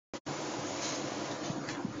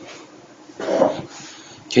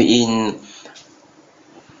Okay, in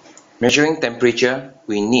measuring temperature,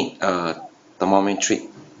 we need a thermometric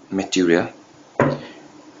material.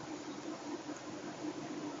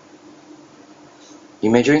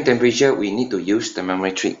 In measuring temperature, we need to use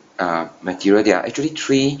thermometric material. There are actually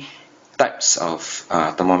three types of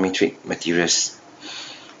thermometric materials.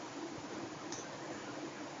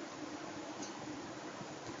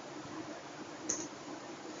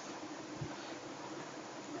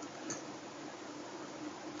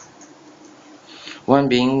 One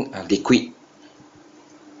being liquid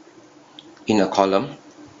in a column.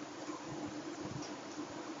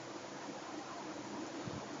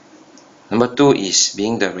 Number two is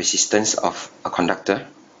being the resistance of a conductor.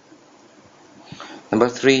 Number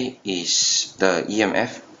three is the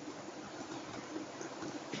EMF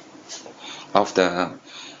of the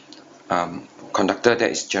conductor that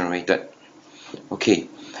is generated. Okay,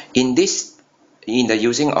 in the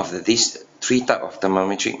using of these three type of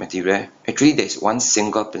thermometric material, actually there is one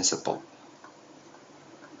single principle.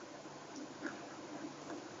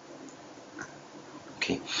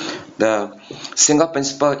 Okay, the single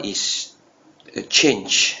principle is a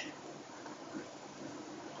change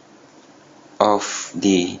of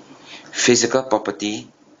the physical properties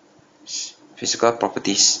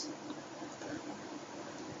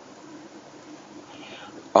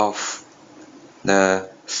of the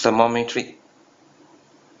thermometric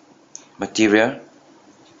material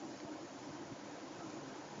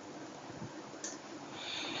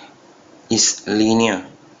is linear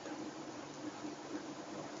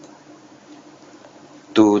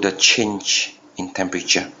to the change in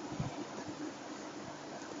temperature.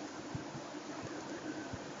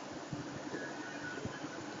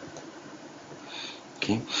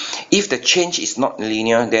 Okay, if the change is not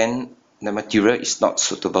linear, then the material is not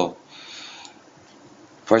suitable.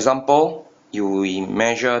 For example, you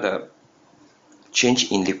measure the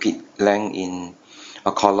change in liquid length in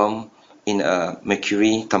a column in a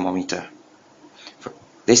mercury thermometer.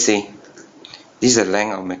 Let's say this is the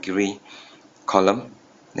length of mercury column,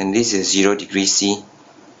 then this is 0 degrees C,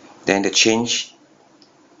 then the change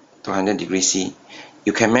to 100 degrees C.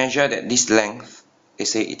 You can measure that this length,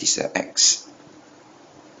 let's say it is a X.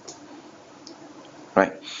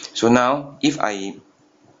 Right. So now, if I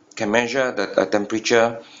can measure the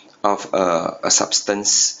temperature of a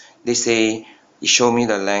substance, they say it show me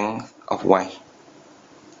the length of Y.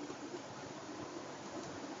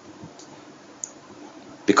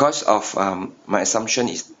 Because of my assumption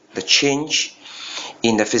is the change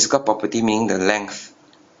in the physical property, meaning the length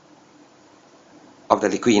of the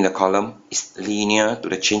liquid in the column is linear to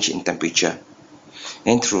the change in temperature.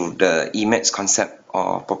 And through the Emax concept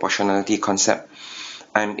or proportionality concept,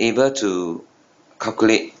 I'm able to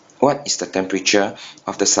calculate what is the temperature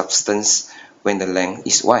of the substance when the length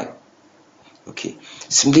is Y. Okay,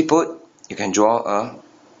 simply put, you can draw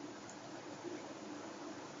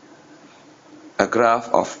a graph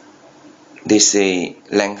of, they say,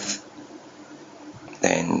 length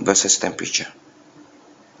then versus temperature.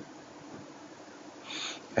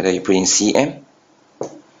 Whether you put in cm.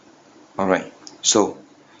 Alright, so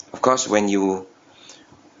of course when you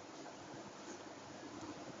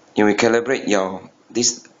calibrate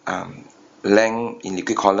this length in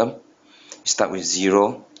liquid column, start with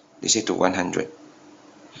 0, they say to 100.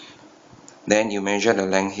 Then you measure the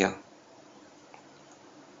length here,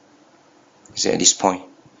 say at this point.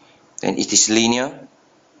 Then it is linear,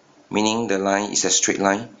 meaning the line is a straight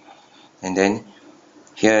line, and then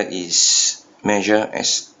here is measured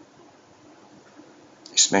as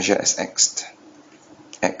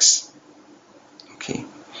x. Okay,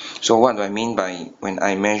 so what do I mean by when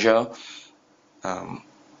I measure the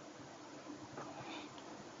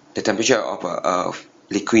temperature of a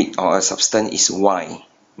liquid or a substance is Y,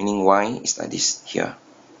 meaning Y is like this here.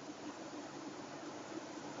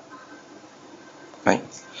 Right?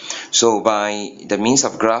 So by the means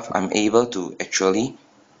of graph, I'm able to actually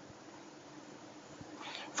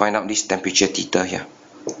find out this temperature theta here.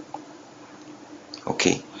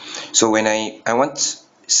 Okay, so when I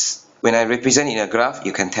represent in a graph,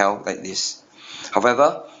 you can tell like this.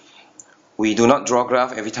 However, we do not draw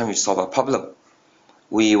graph every time we solve a problem.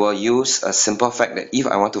 We will use a simple fact that if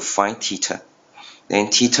I want to find theta,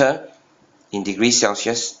 then theta in degrees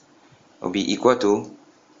Celsius will be equal to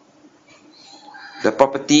the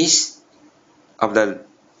properties of the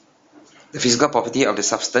physical property of the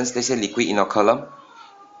substance, let's say liquid in our column,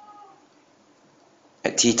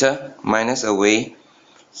 at theta minus away,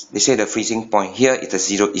 they say the freezing point. Here it is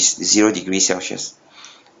 0 degrees Celsius.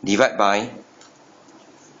 Divide by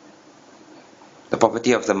the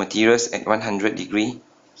property of the materials at 100 degrees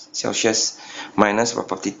Celsius minus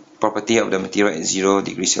property of the material at 0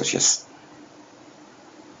 degrees Celsius.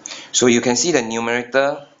 So you can see the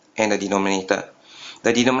numerator and the denominator.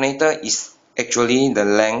 The denominator is actually the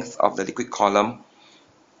length of the liquid column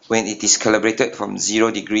when it is calibrated from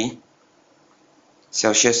 0 degree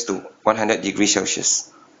Celsius to 100 degrees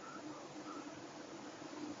Celsius.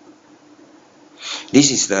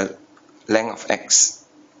 This is the length of X.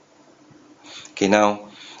 Okay, now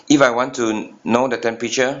if I want to know the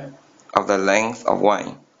temperature of the length of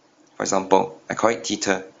Y, for example, I call it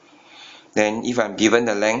theta, then if I'm given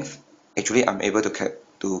the length, actually I'm able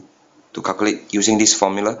to calculate using this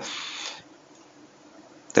formula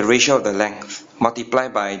the ratio of the length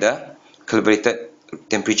multiplied by the calibrated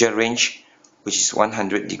temperature range, which is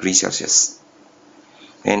 100 degrees Celsius.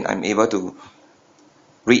 And I'm able to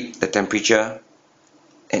read the temperature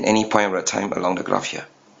at any point of the time along the graph here.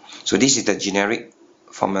 So this is the generic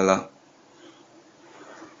formula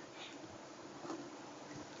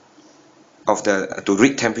of to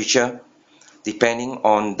read temperature depending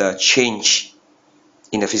on the change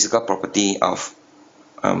in the physical property of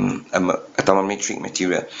a thermometric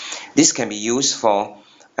material. This can be used for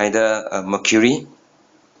either a mercury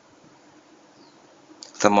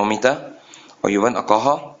thermometer or even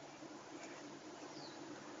alcohol,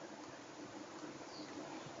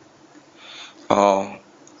 or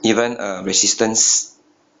even a resistance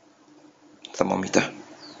thermometer.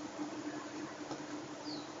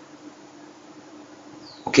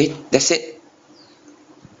 Okay, that's it.